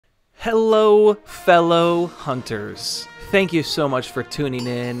Hello, fellow hunters. Thank you so much for tuning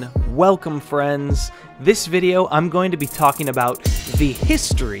in. Welcome, friends. This video, I'm going to be talking about the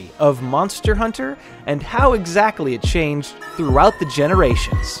history of Monster Hunter and how exactly it changed throughout the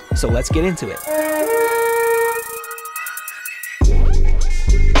generations. So let's get into it.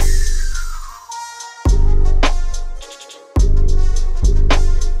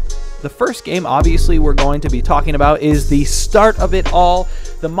 The first game, obviously, we're going to be talking about is the start of it all,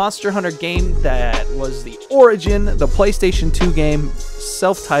 the Monster Hunter game that was the origin, the PlayStation 2 game,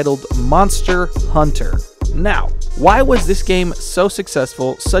 self-titled Monster Hunter. Now, why was this game so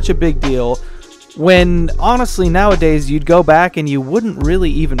successful, such a big deal, when honestly nowadays you'd go back and you wouldn't really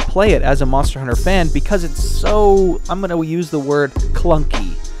even play it as a Monster Hunter fan because it's so, I'm going to use the word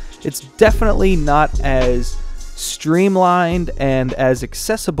clunky. It's definitely not as streamlined and as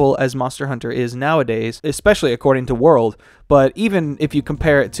accessible as Monster Hunter is nowadays, especially according to World. But even if you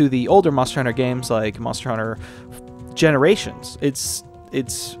compare it to the older Monster Hunter games like Monster Hunter Generations, it's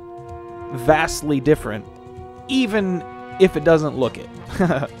vastly different, even if it doesn't look it.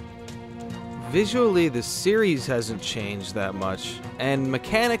 Visually, the series hasn't changed that much, and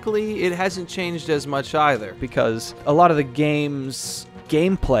mechanically, it hasn't changed as much either, because a lot of the game's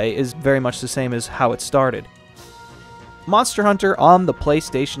gameplay is very much the same as how it started. Monster Hunter on the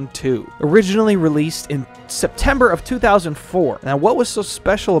PlayStation 2, originally released in September of 2004. Now, what was so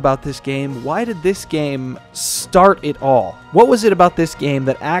special about this game? Why did this game start it all? What was it about this game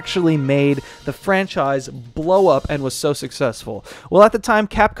that actually made the franchise blow up and was so successful? Well, at the time,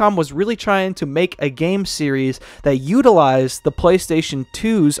 Capcom was really trying to make a game series that utilized the PlayStation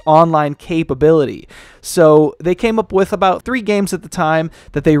 2's online capability. So they came up with about 3 games at the time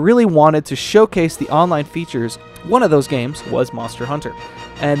that they really wanted to showcase the online features. One of those games was Monster Hunter.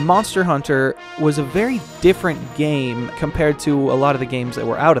 And Monster Hunter was a very different game compared to a lot of the games that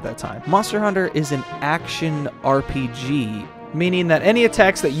were out at that time. Monster Hunter is an action RPG, meaning that any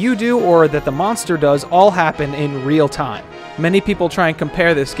attacks that you do or that the monster does all happen in real time. Many people try and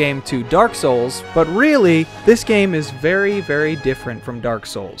compare this game to Dark Souls, but really, this game is very, very different from Dark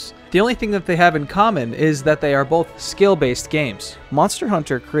Souls. The only thing that they have in common is that they are both skill-based games. Monster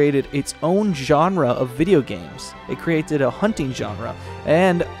Hunter created its own genre of video games. It created a hunting genre,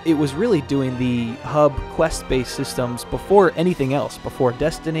 and it was really doing the hub quest-based systems before anything else, before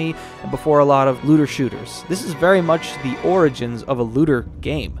Destiny, and before a lot of looter shooters. This is very much the origins of a looter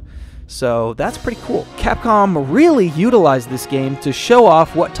game. So that's pretty cool. Capcom really utilized this game to show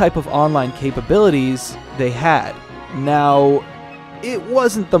off what type of online capabilities they had. Now, it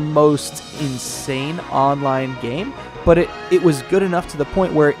wasn't the most insane online game, but it was good enough to the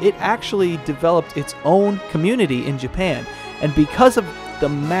point where it actually developed its own community in Japan. And because of the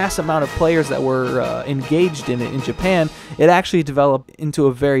mass amount of players that were engaged in it in Japan, it actually developed into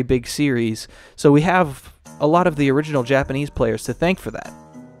a very big series. So we have a lot of the original Japanese players to thank for that.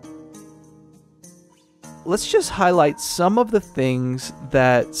 Let's just highlight some of the things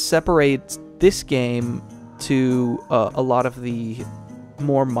that separate this game to a lot of the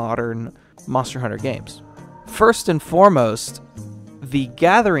more modern Monster Hunter games. First and foremost, the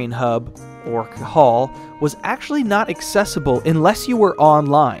Gathering Hub, or Hall, was actually not accessible unless you were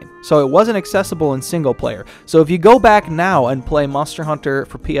online. So it wasn't accessible in single player. So if you go back now and play Monster Hunter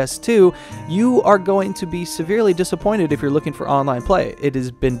for PS2, you are going to be severely disappointed if you're looking for online play. It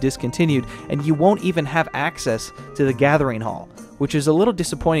has been discontinued, and you won't even have access to the Gathering Hall, which is a little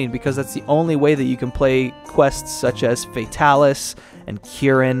disappointing because that's the only way that you can play quests such as Fatalis and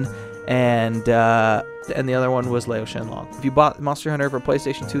Kirin, and the other one was Leo Shenlong. If you bought Monster Hunter for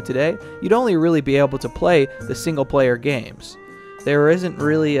PlayStation 2 today, you'd only really be able to play the single-player games. There isn't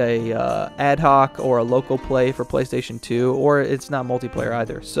really a ad hoc or a local play for PlayStation 2, or it's not multiplayer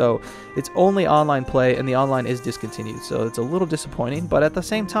either. So it's only online play, and the online is discontinued. So it's a little disappointing, but at the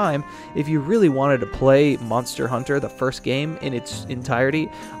same time, if you really wanted to play Monster Hunter, the first game in its entirety,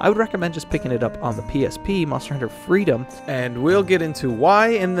 I would recommend just picking it up on the PSP, Monster Hunter Freedom, and we'll get into why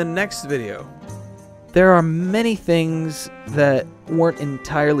in the next video. There are many things that weren't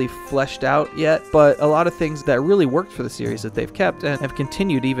entirely fleshed out yet, but a lot of things that really worked for the series that they've kept and have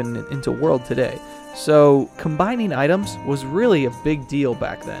continued even into World today. So combining items was really a big deal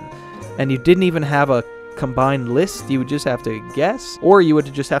back then, and you didn't even have a combined list. You would just have to guess, or you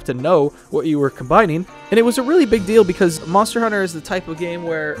would just have to know what you were combining. And it was a really big deal because Monster Hunter is the type of game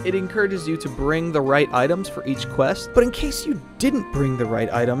where it encourages you to bring the right items for each quest. But in case you didn't bring the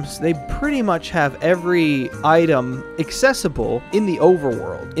right items, they pretty much have every item accessible in the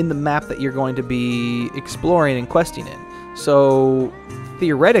overworld, in the map that you're going to be exploring and questing in. So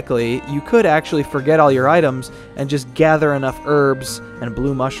theoretically, you could actually forget all your items and just gather enough herbs and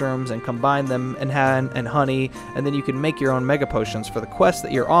blue mushrooms and combine them and honey, and then you can make your own mega potions for the quest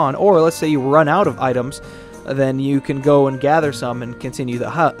that you're on. Or let's say you run out of items, then you can go and gather some and continue the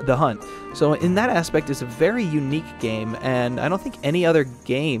hunt. So in that aspect, it's a very unique game, and I don't think any other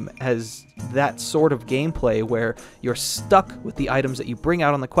game has that sort of gameplay where you're stuck with the items that you bring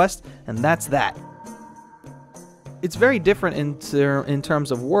out on the quest, and that's that. It's very different in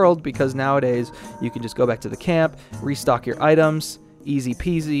terms of world, because nowadays you can just go back to the camp, restock your items, easy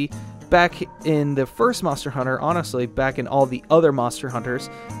peasy. Back in the first Monster Hunter, honestly, back in all the other Monster Hunters,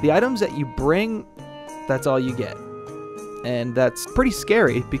 the items that you bring, that's all you get. And that's pretty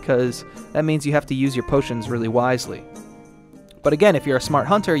scary, because that means you have to use your potions really wisely. But again, if you're a smart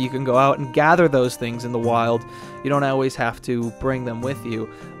hunter, you can go out and gather those things in the wild. You don't always have to bring them with you,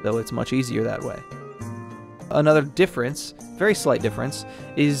 though it's much easier that way. Another difference, very slight difference,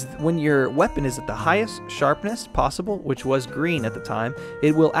 is when your weapon is at the highest sharpness possible, which was green at the time,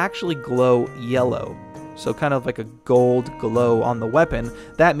 it will actually glow yellow. So kind of like a gold glow on the weapon.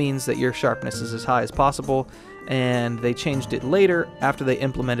 That means that your sharpness is as high as possible, and they changed it later after they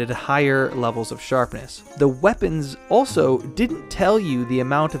implemented higher levels of sharpness. The weapons also didn't tell you the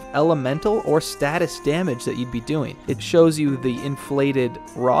amount of elemental or status damage that you'd be doing. It shows you the inflated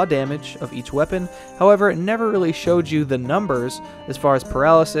raw damage of each weapon. However, it never really showed you the numbers as far as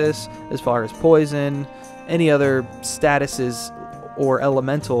paralysis, as far as poison, any other statuses or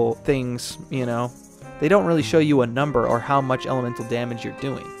elemental things, you know. They don't really show you a number or how much elemental damage you're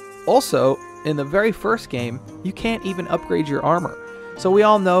doing. Also, in the very first game, you can't even upgrade your armor. So we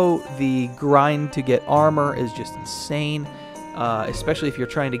all know the grind to get armor is just insane, especially if you're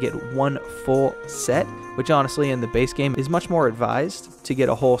trying to get one full set, which honestly in the base game is much more advised to get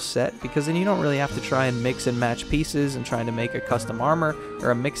a whole set, because then you don't really have to try and mix and match pieces and trying to make a custom armor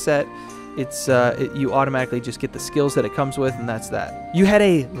or a mix set. You automatically just get the skills that it comes with, and that's that. You had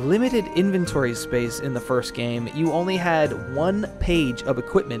a limited inventory space in the first game. You only had 1 page of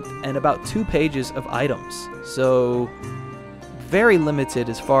equipment and about 2 pages of items. So very limited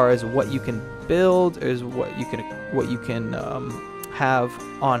as far as what you can build, as what you can have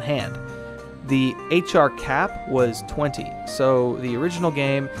on hand. The HR cap was 20. So the original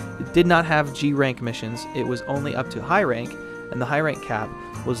game did not have G rank missions. It was only up to high rank, and the high rank cap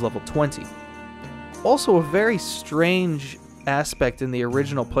was level 20. Also, a very strange aspect in the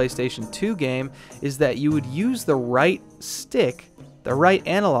original PlayStation 2 game is that you would use the right stick, the right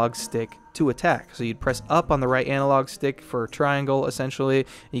analog stick, to attack. So you'd press up on the right analog stick for triangle, essentially, and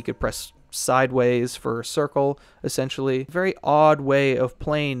you could press sideways for circle, essentially. Very odd way of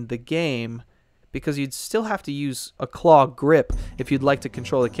playing the game, because you'd still have to use a claw grip if you'd like to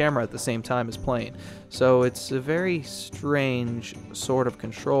control the camera at the same time as playing. So it's a very strange sort of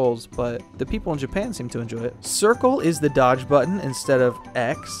controls, but the people in Japan seem to enjoy it. Circle is the dodge button instead of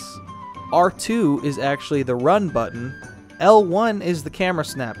X. R2 is actually the run button. L1 is the camera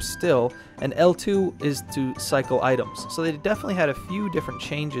snap still, and L2 is to cycle items. So they definitely had a few different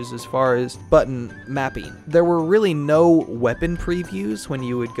changes as far as button mapping. There were really no weapon previews when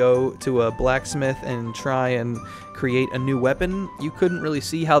you would go to a blacksmith and try and create a new weapon. You couldn't really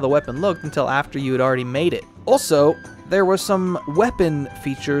see how the weapon looked until after you had already made it. Also, there were some weapon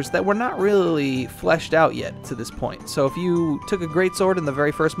features that were not really fleshed out yet to this point. So if you took a greatsword in the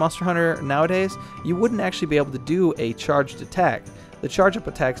very first Monster Hunter nowadays, you wouldn't actually be able to do a charged attack. The charge-up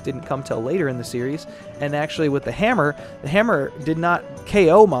attacks didn't come till later in the series, and actually with the hammer did not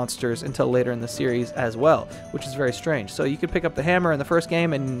KO monsters until later in the series as well, which is very strange. So you could pick up the hammer in the first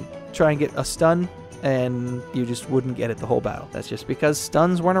game and try and get a stun, and you just wouldn't get it the whole battle. That's just because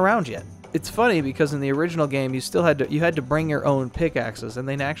stuns weren't around yet. It's funny because in the original game you still had to bring your own pickaxes, and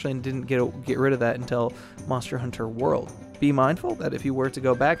they actually didn't get rid of that until Monster Hunter World. Be mindful that if you were to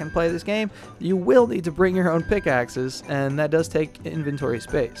go back and play this game, you will need to bring your own pickaxes, and that does take inventory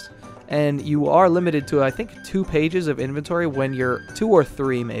space. And you are limited to, I think, 2 pages of inventory when you're 2 or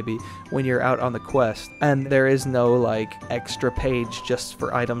 3 maybe when you're out on the quest. And there is no like extra page just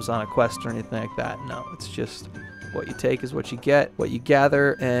for items on a quest or anything like that. No, it's just what you take is what you get, what you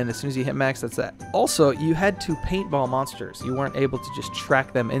gather, and as soon as you hit max, that's that. Also, you had to paintball monsters. You weren't able to just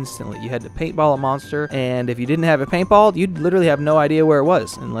track them instantly. You had to paintball a monster, and if you didn't have it paintballed, you'd literally have no idea where it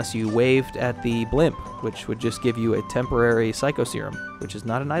was unless you waved at the Blimp, which would just give you a temporary Psycho Serum, which is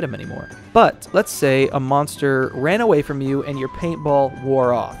not an item anymore. But let's say a monster ran away from you and your paintball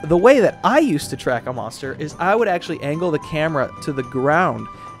wore off. The way that I used to track a monster is I would actually angle the camera to the ground,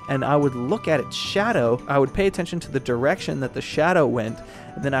 and I would look at its shadow. I would pay attention to the direction that the shadow went,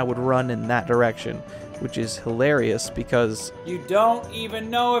 and then I would run in that direction. which is hilarious because you don't even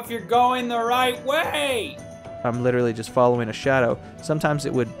know if you're going the right way. I'm literally just following a shadow. Sometimes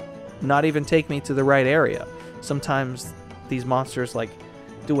it would not even take me to the right area. Sometimes these monsters like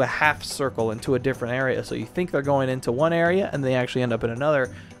do a half circle into a different area, so you think they're going into one area and they actually end up in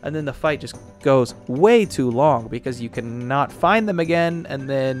another, and then the fight just goes way too long because you cannot find them again, and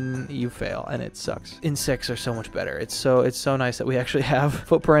then you fail and it sucks. Insects are so much better. It's so nice that we actually have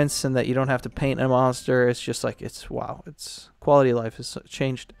footprints and that you don't have to paint a monster. It's just like, wow, it's quality of life has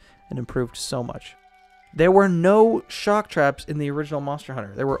changed and improved so much. There were no shock traps in the original Monster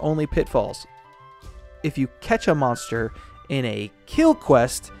Hunter. There were only pitfalls. If you catch a monster in a kill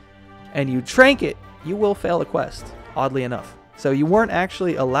quest and you trank it, you will fail the quest, oddly enough. So you weren't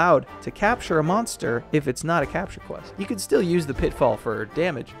actually allowed to capture a monster if it's not a capture quest. You could still use the pitfall for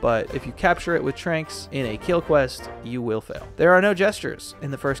damage, but if you capture it with tranks in a kill quest, you will fail. There are no gestures in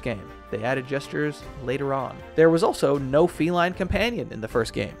the first game. They added gestures later on. There was also no feline companion in the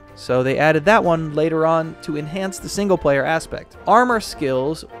first game, so they added that one later on to enhance the single player aspect. Armor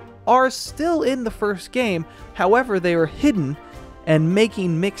skills are still in the first game, however they are hidden, and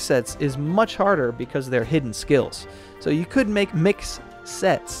making mix sets is much harder because they're hidden skills. So you could make mix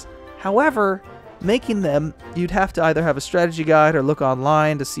sets, however making them you'd have to either have a strategy guide or look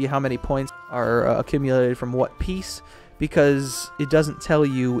online to see how many points are accumulated from what piece, because it doesn't tell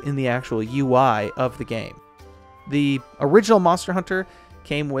you in the actual UI of the game. The original Monster Hunter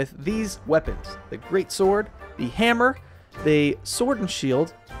came with these weapons: the Great Sword, the Hammer, the Sword and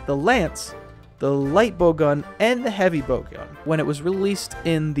Shield, the Lance, the Light Bowgun, and the Heavy Bowgun. When it was released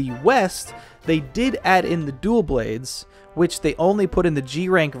in the West, they did add in the dual blades, which they only put in the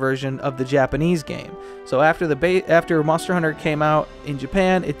G-rank version of the Japanese game. So after Monster Hunter came out in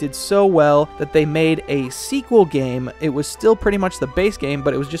Japan, it did so well that they made a sequel game. It was still pretty much the base game,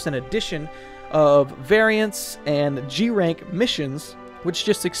 but it was just an addition of variants and G-rank missions, which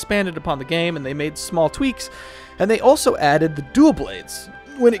just expanded upon the game, and they made small tweaks. And they also added the dual blades.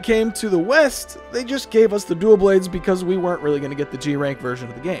 When it came to the West, they just gave us the dual blades because we weren't really going to get the G-rank version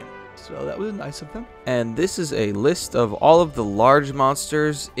of the game. So that was nice of them. And this is a list of all of the large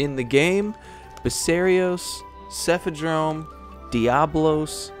monsters in the game: Bessarios, Cephadrome,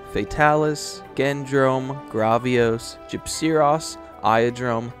 Diablos, Fatalis, Gendrome, Gravios, Gypsyros,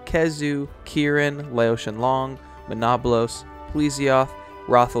 Iodrome, Kezu, Kirin, Laoshanlong, Monoblos, Plesioth,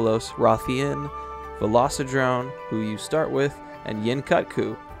 Rathalos, Rothian, Velocidrone, who you start with, and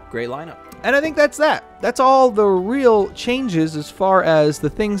Yinkutku. Great lineup. And I think that's that. That's all the real changes as far as the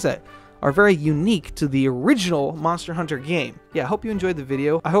things that are very unique to the original Monster Hunter game. Yeah, I hope you enjoyed the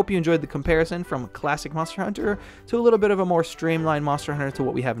video. I hope you enjoyed the comparison from classic Monster Hunter to a little bit of a more streamlined Monster Hunter to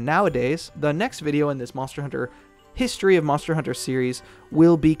what we have nowadays. The next video in this Monster Hunter History of Monster Hunter series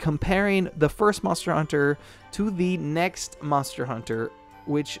will be comparing the first Monster Hunter to the next Monster Hunter,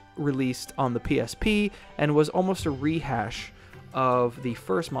 which released on the PSP and was almost a rehash of the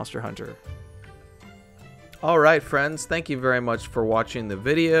first Monster Hunter. Alright friends, thank you very much for watching the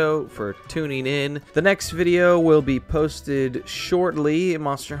video, for tuning in. The next video will be posted shortly,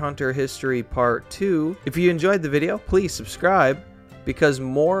 Monster Hunter History Part 2. If you enjoyed the video, please subscribe, because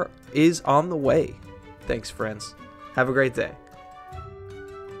more is on the way. Thanks friends. Have a great day.